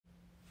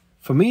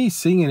for me,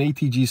 seeing an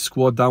ATG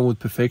squat done with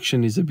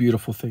perfection is a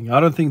beautiful thing. I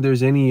don't think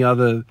there's any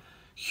other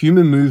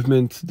human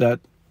movement that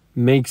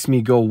makes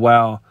me go,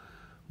 wow,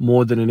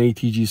 more than an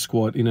ATG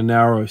squat in a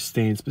narrow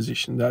stance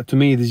position. That, to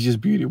me, this is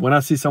just beauty. When I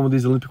see some of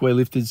these Olympic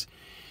weightlifters,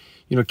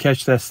 you know,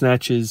 catch their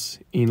snatches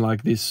in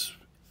like this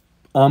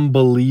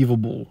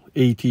unbelievable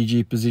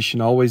ATG position,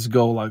 I always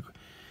go like,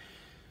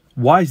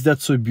 why is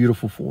that so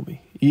beautiful for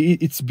me?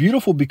 It's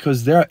beautiful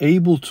because they're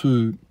able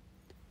to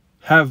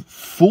have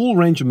full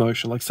range of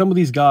motion. Like some of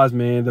these guys,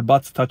 man, their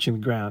butts touching the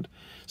ground.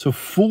 So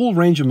full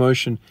range of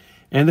motion,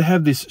 and they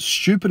have this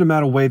stupid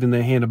amount of weight in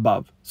their hand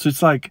above. So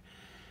it's like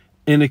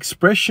an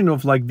expression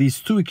of like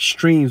these two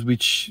extremes,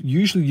 which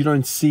usually you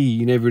don't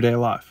see in everyday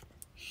life.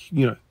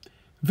 You know,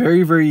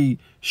 very, very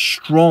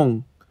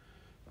strong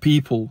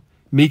people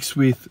mixed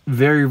with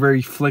very,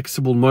 very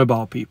flexible,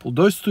 mobile people.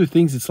 Those two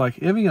things, it's like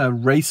having a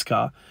race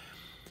car,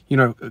 you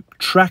know, a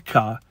track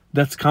car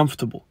that's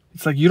comfortable.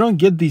 It's like you don't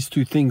get these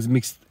two things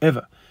mixed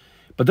ever.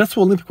 But that's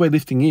what Olympic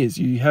weightlifting is.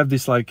 You have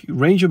this like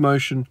range of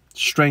motion,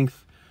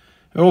 strength,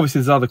 and obviously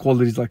there's other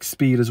qualities like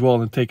speed as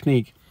well and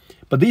technique.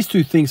 But these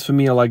two things for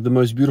me are like the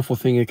most beautiful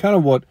thing, and kind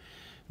of what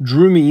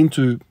drew me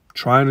into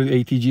trying to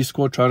ATG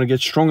squat, trying to get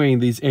stronger in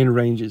these end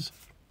ranges.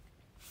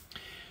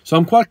 So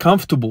I'm quite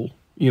comfortable,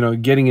 you know,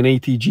 getting an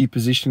ATG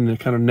position in a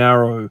kind of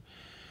narrow,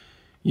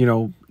 you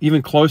know,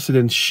 even closer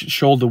than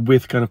shoulder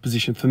width kind of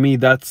position. For me,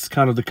 that's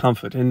kind of the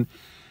comfort. And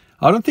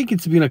I don't think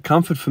it's been a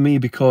comfort for me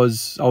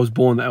because I was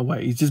born that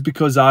way. It's just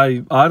because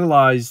I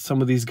idolized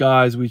some of these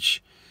guys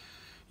which,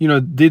 you know,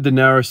 did the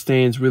narrow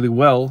stance really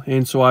well.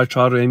 And so I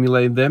try to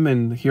emulate them,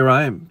 and here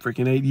I am,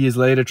 freaking 8 years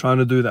later, trying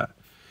to do that.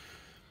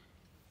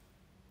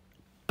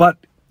 But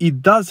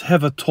it does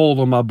have a toll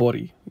on my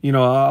body. You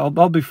know,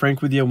 I'll be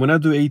frank with you. When I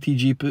do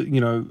ATG, you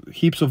know,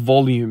 heaps of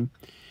volume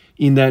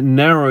in that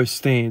narrow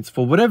stance,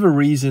 for whatever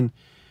reason,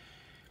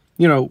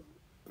 you know,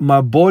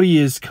 my body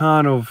is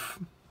kind of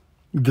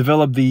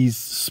developed these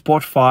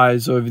spot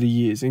fires over the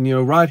years. And, you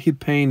know, right hip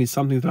pain is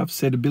something that I've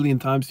said a billion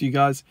times to you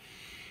guys.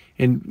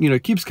 And, you know,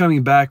 it keeps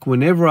coming back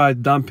whenever I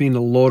dump in a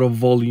lot of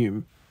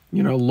volume,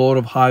 you know, a lot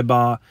of high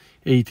bar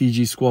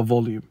ATG squat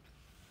volume.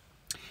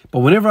 But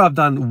whenever I've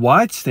done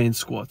wide stance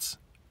squats,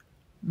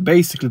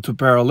 basically to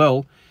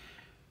parallel,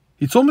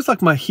 it's almost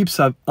like my hips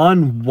are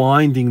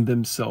unwinding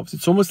themselves.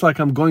 It's almost like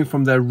I'm going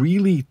from that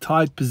really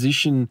tight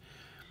position,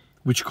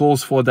 which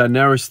calls for that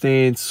narrow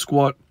stance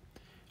squat.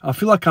 I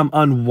feel like I'm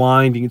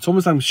unwinding. It's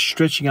almost like I'm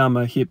stretching out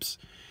my hips.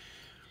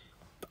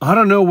 I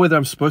don't know whether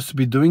I'm supposed to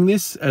be doing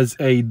this as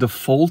a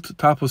default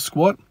type of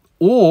squat,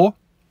 or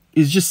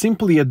is just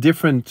simply a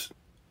different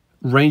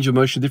range of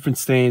motion, different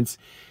stance,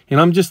 and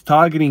I'm just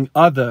targeting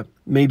other,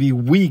 maybe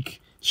weak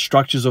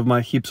structures of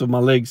my hips, of my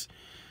legs,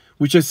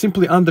 which are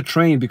simply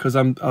undertrained because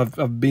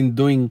I've been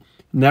doing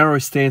narrow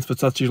stance for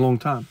such a long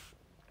time.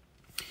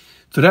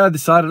 Today I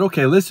decided,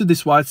 okay, let's do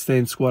this wide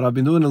stance squat. I've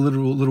been doing it a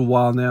little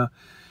while now.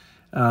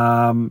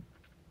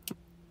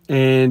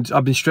 And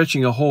I've been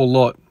stretching a whole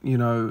lot, you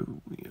know,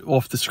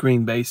 off the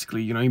screen,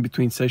 basically, you know, in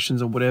between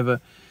sessions or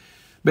whatever.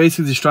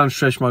 Basically just trying to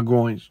stretch my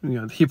groin, you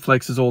know, the hip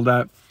flexors, all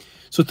that.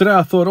 So today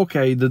I thought,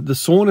 okay, the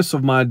soreness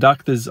of my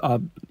adductors are,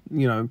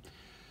 you know,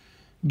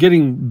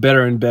 getting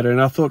better and better.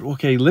 And I thought,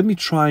 okay, let me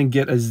try and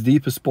get as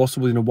deep as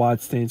possible in a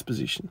wide stance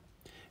position.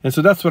 And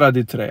so that's what I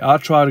did today. I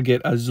tried to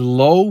get as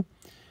low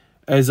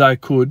as I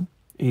could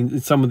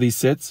in some of these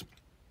sets,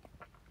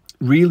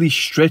 really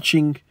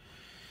stretching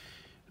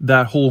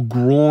that whole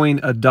groin,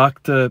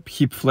 adductor,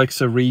 hip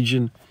flexor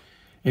region.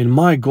 And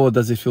my God,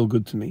 does it feel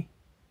good to me.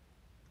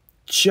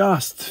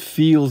 Just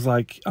feels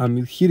like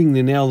I'm hitting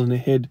the nail on the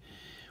head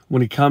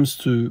when it comes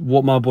to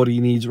what my body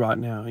needs right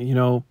now. You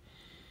know,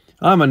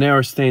 I'm a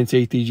narrow stance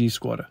ATG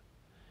squatter.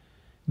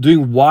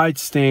 Doing wide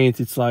stance,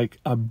 it's like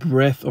a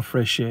breath of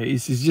fresh air.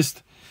 It's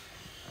just,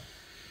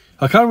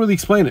 I can't really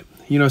explain it.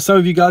 You know, some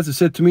of you guys have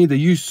said to me that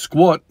you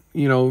squat,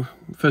 you know,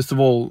 first of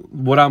all,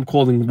 what I'm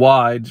calling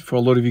wide for a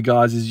lot of you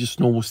guys is just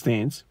normal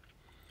stance.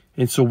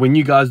 And so when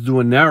you guys do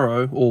a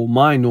narrow or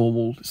my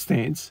normal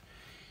stance,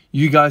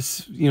 you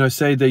guys, you know,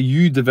 say that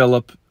you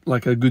develop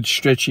like a good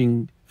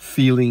stretching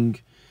feeling.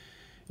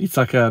 It's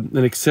like an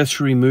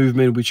accessory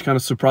movement which kind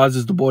of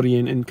surprises the body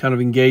and kind of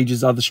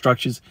engages other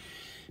structures.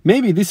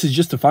 Maybe this is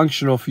just a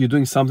function of you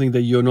doing something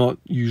that you're not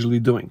usually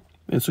doing.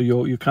 And so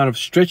you're kind of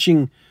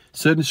stretching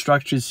certain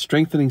structures,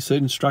 strengthening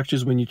certain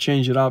structures when you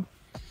change it up.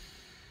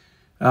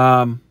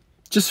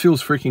 Just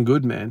feels freaking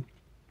good, man.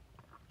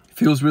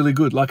 Feels really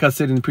good. Like I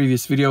said in the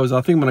previous videos,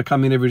 I think I'm going to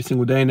come in every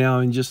single day now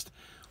and just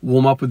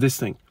warm up with this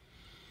thing.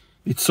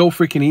 It's so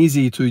freaking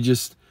easy to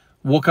just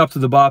walk up to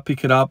the bar,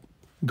 pick it up,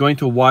 go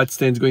into a wide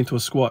stance, go into a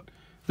squat.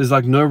 There's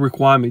like no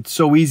requirement. It's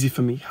so easy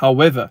for me.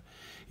 However,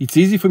 it's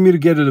easy for me to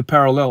get it a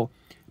parallel.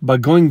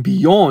 But going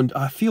beyond,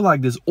 I feel like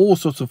there's all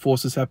sorts of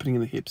forces happening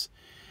in the hips.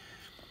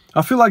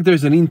 I feel like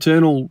there's an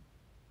internal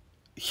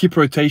hip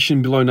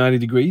rotation below 90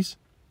 degrees.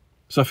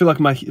 So I feel like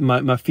my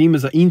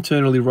femurs are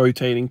internally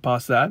rotating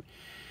past that,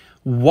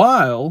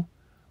 while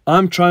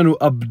I'm trying to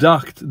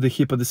abduct the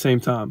hip at the same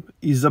time.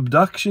 Is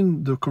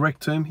abduction the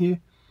correct term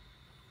here?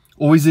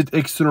 Or is it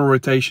external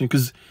rotation?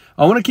 Because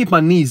I want to keep my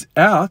knees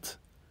out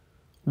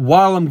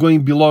while I'm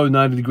going below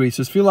 90 degrees.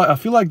 So I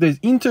feel like there's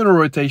internal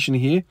rotation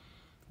here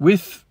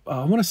with,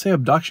 I want to say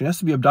abduction. It has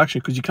to be abduction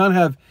because you can't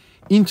have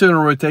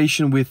internal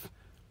rotation with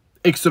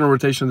external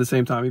rotation at the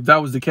same time. If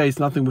that was the case,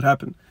 nothing would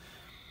happen.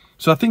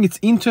 So I think it's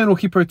internal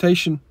hip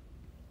rotation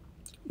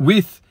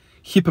with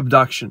hip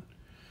abduction.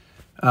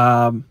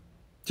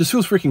 Just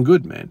feels freaking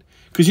good, man.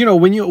 Because, you know,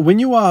 when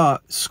you are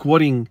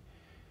squatting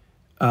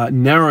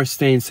narrow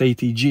stance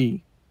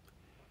ATG,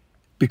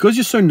 because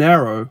you're so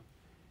narrow,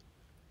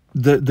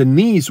 the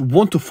knees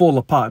want to fall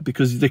apart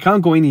because they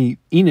can't go in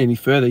any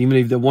further, even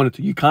if they wanted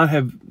to. You can't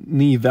have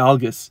knee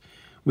valgus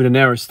with a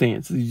narrow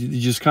stance. You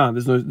just can't.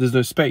 There's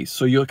no space.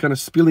 So you're kind of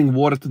spilling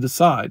water to the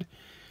side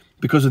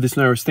because of this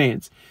narrow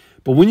stance.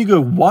 But when you go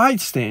wide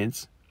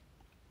stance,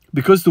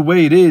 because the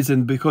way it is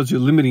and because you're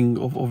limiting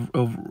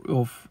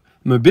of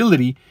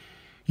mobility,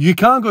 you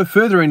can't go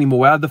further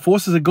anymore. The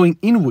forces are going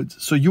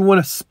inwards. So you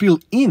want to spill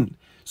in.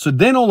 So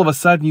then all of a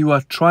sudden you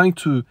are trying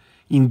to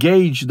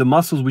engage the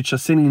muscles which are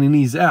sending the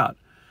knees out.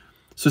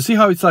 So see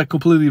how it's like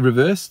completely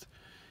reversed?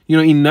 You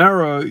know, in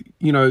narrow,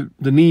 you know,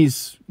 the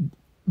knees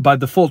by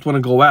default want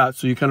to go out.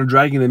 So you're kind of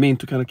dragging them in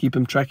to kind of keep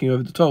them tracking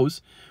over the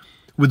toes.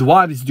 With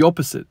wide, it's the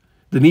opposite.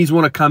 The knees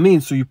want to come in,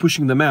 so you're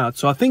pushing them out.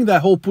 So I think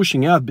that whole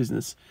pushing out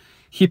business,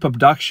 hip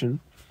abduction,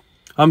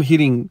 I'm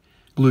hitting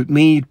glute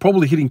med,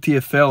 probably hitting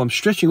TFL. I'm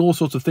stretching all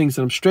sorts of things,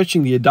 and I'm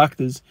stretching the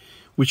adductors,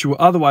 which will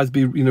otherwise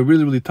be in a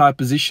really, really tight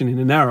position in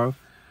a narrow.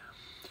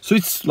 So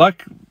it's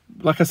like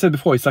I said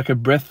before, it's like a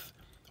breath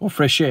of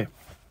fresh air.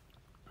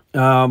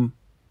 You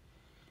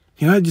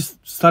know, I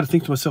just started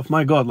thinking to myself,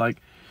 my God, like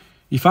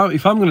if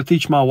I'm going to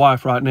teach my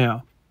wife right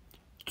now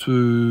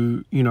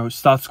to, you know,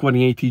 start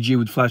squatting ATG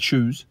with flat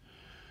shoes,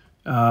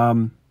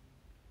 maybe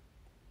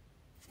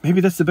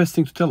that's the best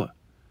thing to tell her.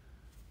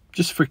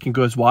 Just freaking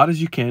go as wide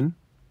as you can,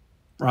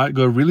 right?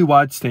 Go really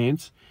wide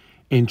stance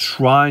and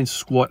try and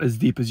squat as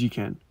deep as you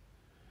can.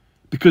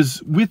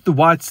 Because with the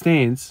wide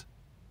stance,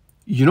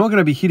 you're not going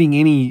to be hitting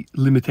any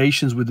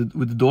limitations with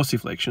the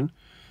dorsiflexion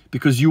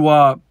because you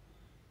are,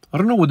 I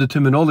don't know what the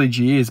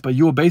terminology is, but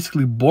you're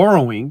basically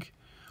borrowing,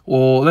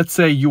 or let's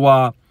say you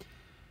are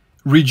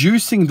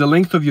reducing the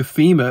length of your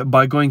femur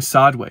by going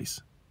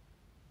sideways,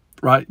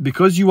 right?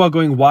 Because you are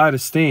going wider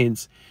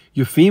stance,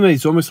 your femur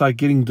is almost like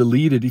getting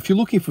deleted. If you're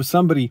looking for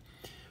somebody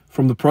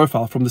from the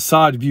profile, from the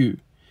side view,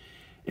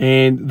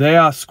 and they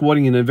are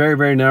squatting in a very,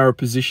 very narrow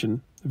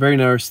position, very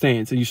narrow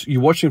stance, and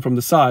you're watching from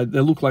the side,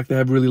 they look like they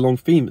have really long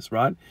femurs,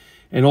 right?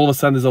 And all of a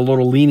sudden there's a lot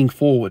of leaning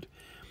forward.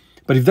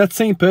 But if that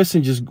same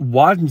person just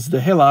widens the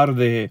hell out of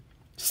their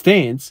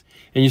stance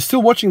and you're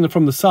still watching them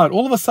from the side,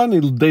 all of a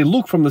sudden they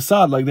look from the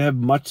side like they have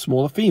much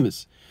smaller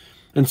femurs.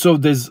 And so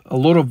there's a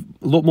lot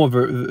more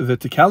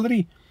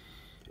verticality,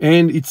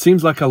 and it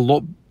seems like a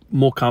lot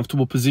more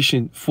comfortable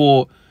position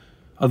for,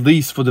 at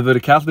least for the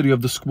verticality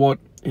of the squat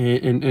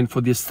and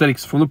for the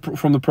aesthetics from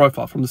the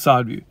profile, from the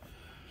side view.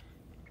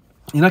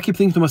 And I keep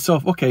thinking to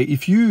myself, okay,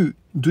 if you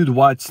do the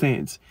wide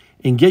stance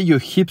and get your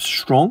hips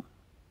strong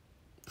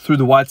through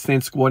the wide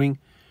stance squatting,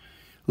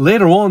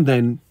 later on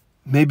then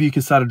maybe you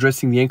can start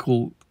addressing the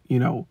ankle, you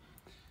know,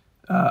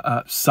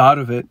 side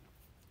of it,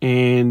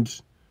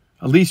 and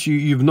at least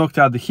you've knocked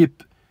out the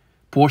hip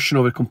portion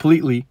of it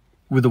completely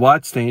with the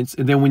wide stance.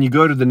 And then when you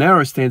go to the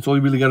narrow stance, all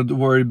you really got to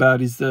worry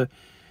about is the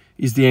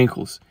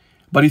ankles.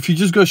 But if you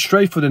just go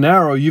straight for the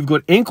narrow, you've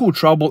got ankle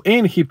trouble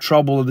and hip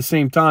trouble at the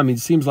same time. It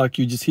seems like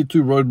you just hit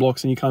two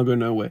roadblocks and you can't go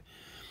nowhere.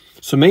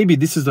 So maybe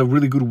this is a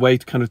really good way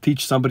to kind of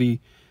teach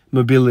somebody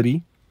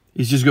mobility,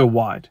 is just go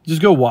wide.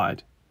 Just go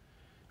wide.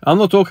 I'm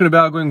not talking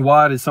about going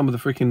wide as some of the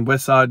freaking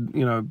West Side,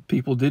 you know,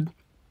 people did.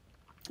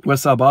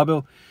 West Side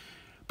Barbell.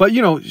 But,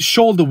 you know,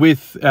 shoulder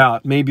width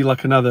out, maybe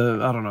like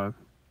another, I don't know,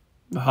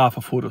 half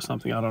a foot or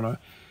something, I don't know,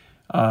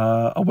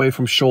 away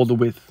from shoulder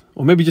width,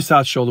 or maybe just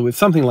out shoulder width,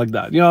 something like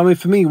that. You know, I mean,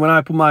 for me, when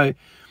I put my,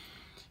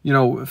 you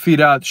know, feet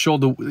out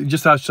shoulder,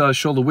 just outside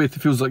shoulder width,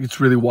 it feels like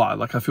it's really wide.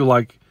 Like I feel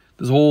like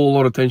there's a whole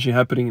lot of tension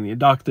happening in the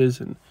adductors,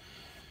 and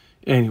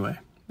anyway,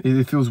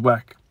 it feels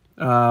whack.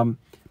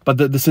 But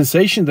the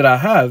sensation that I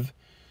have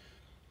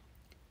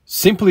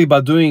simply by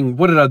doing,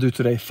 what did I do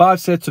today? 5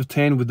 sets of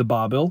 10 with the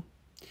barbell.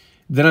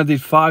 Then I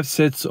did 5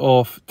 sets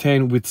of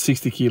 10 with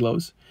 60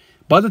 kilos.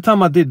 By the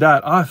time I did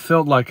that, I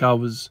felt like I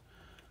was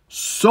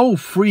so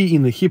free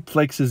in the hip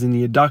flexors and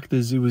the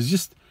adductors. It was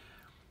just,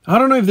 I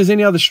don't know if there's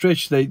any other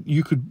stretch that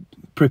you could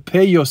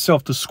prepare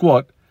yourself to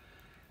squat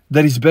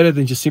that is better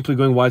than just simply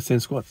going wide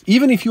stance squats.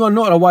 Even if you are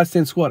not a wide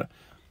stance squatter,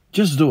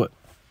 just do it.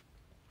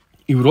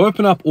 It would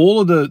open up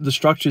all of the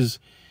structures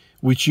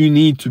which you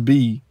need to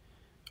be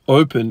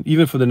open,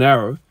 even for the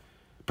narrow.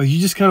 But you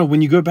just kind of,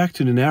 when you go back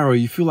to the narrow,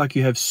 you feel like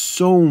you have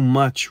so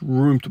much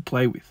room to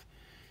play with.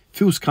 It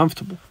feels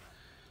comfortable.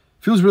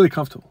 It feels really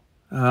comfortable.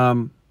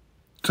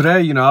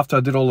 Today, you know, after I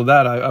did all of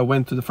that, I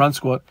went to the front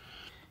squat,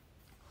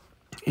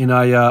 and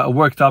I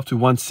worked up to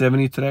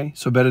 170 today,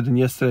 so better than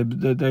yesterday,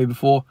 the day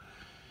before.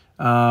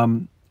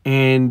 And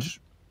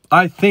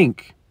I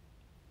think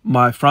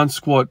my front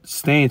squat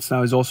stance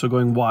now is also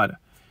going wider,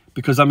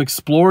 because I'm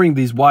exploring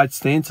these wide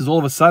stances. All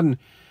of a sudden,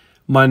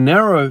 my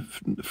narrow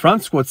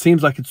front squat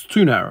seems like it's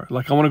too narrow.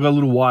 Like I want to go a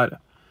little wider,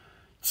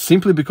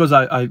 simply because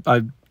I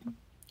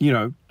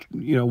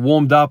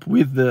warmed up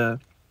with the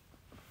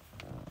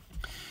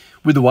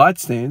wide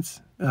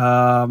stance,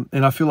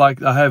 and I feel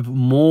like I have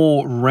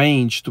more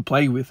range to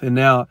play with. And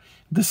now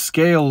the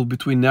scale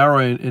between narrow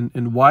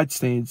and wide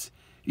stance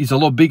is a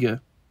lot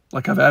bigger.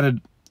 Like I've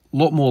added a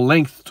lot more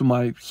length to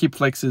my hip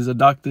flexors,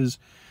 adductors,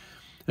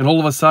 and all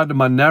of a sudden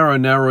my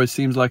narrow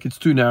seems like it's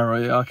too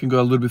narrow. I can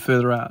go a little bit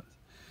further out.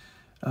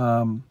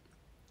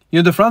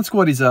 The front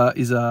squat is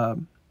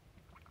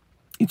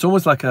it's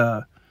almost like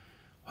a,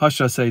 how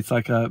should I say, it's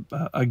like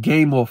a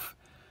game of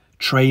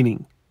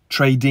trading,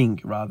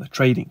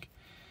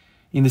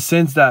 in the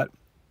sense that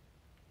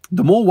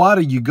the more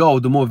wider you go,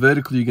 the more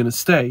vertical you're going to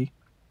stay.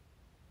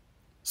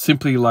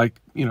 Simply like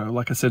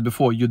I said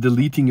before, you're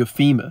deleting your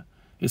femur.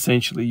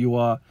 Essentially, you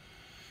are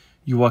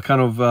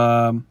kind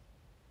of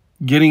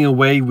getting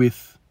away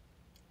with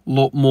a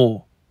lot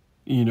more,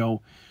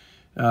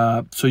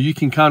 so you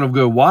can kind of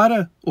go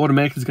wider.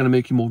 Automatically, it's going to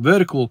make you more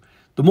vertical.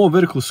 The more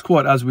vertical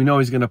squat, as we know,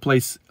 is going to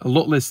place a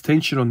lot less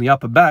tension on the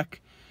upper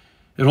back,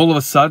 and all of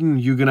a sudden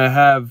you're going to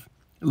have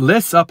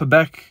less upper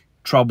back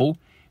trouble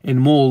and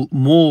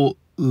more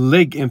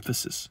leg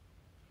emphasis.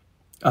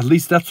 At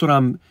least that's what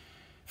I'm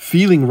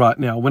feeling right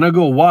now. When I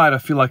go wide, I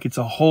feel like it's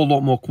a whole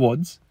lot more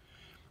quads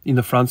in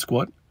the front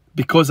squat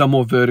because I'm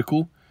more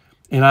vertical,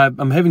 and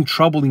I'm having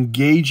trouble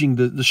engaging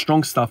the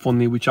strong stuff on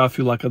there, which I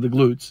feel like are the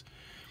glutes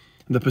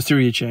and the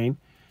posterior chain.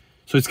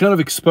 So it's kind of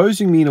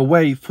exposing me in a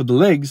way for the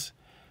legs.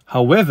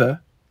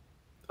 However,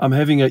 I'm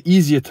having an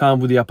easier time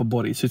with the upper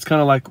body. So it's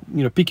kind of like,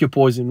 pick your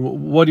poison.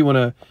 What do you want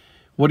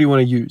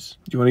to use?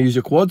 Do you want to use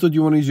your quads, or do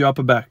you want to use your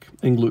upper back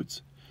and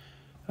glutes?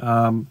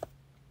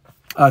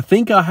 I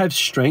think I have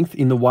strength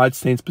in the wide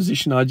stance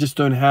position. I just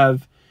don't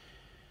have,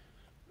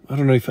 I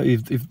don't know if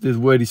the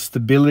word is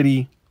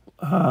stability.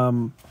 I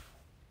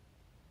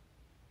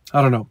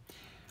don't know.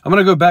 I'm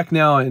going to go back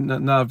now, and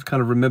now I've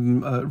kind of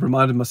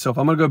reminded myself.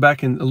 I'm going to go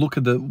back and look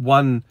at the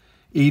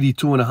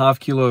 182.5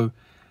 kilo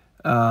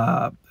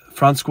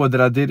front squat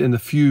that I did and the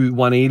few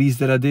 180s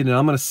that I did, and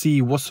I'm going to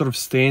see what sort of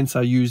stance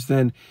I used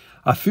then.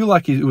 I feel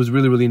like it was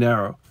really, really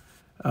narrow.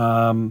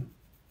 It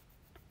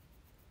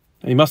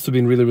must have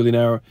been really, really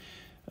narrow.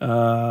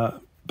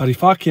 But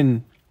if I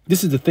can,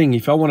 this is the thing,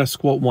 if I want to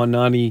squat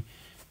 190,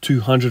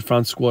 200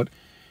 front squat,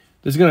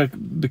 there's going to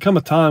become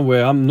a time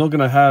where I'm not going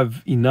to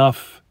have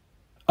enough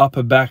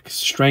upper back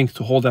strength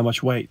to hold that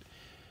much weight.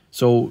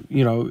 So,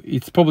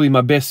 it's probably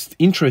my best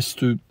interest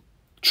to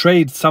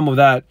trade some of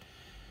that,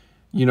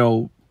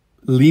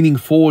 leaning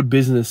forward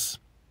business,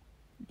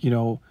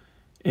 and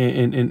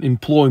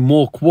employ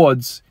more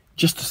quads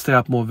just to stay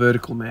up more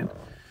vertical, man.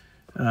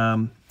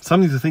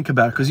 Something to think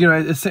about, because,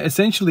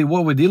 essentially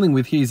what we're dealing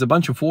with here is a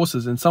bunch of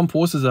forces, and some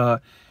forces are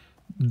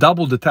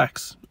double the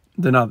tax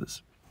than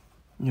others.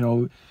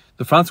 The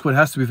front squat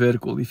has to be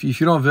vertical. If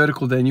you're not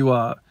vertical, then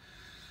you're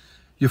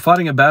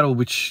fighting a battle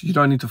which you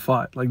don't need to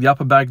fight. Like the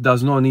upper back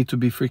does not need to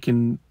be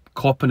freaking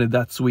copping it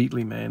that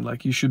sweetly, man.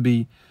 Like you should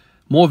be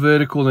more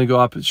vertical and go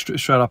up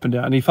straight up and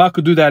down. And if I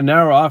could do that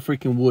narrow, I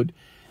freaking would,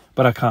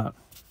 but I can't.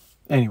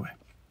 Anyway,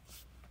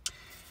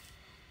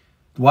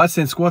 wide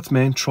stance squats,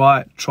 man.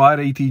 Try it. Try it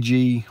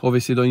ATG.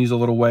 Obviously, don't use a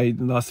lot of weight.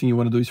 The last thing you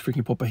want to do is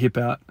freaking pop a hip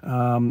out.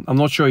 I'm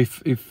not sure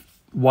if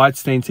wide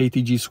stance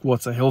ATG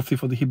squats are healthy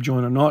for the hip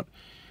joint or not,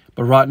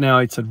 but right now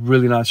it's a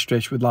really nice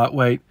stretch with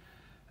lightweight.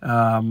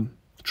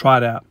 Try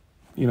it out.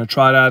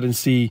 Try it out and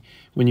see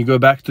when you go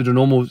back to the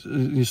normal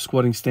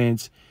squatting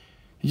stance,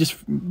 it just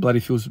bloody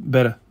feels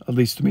better. At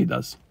least to me it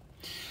does.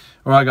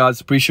 All right,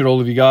 guys. Appreciate all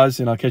of you guys,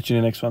 and I'll catch you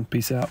in the next one.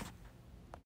 Peace out.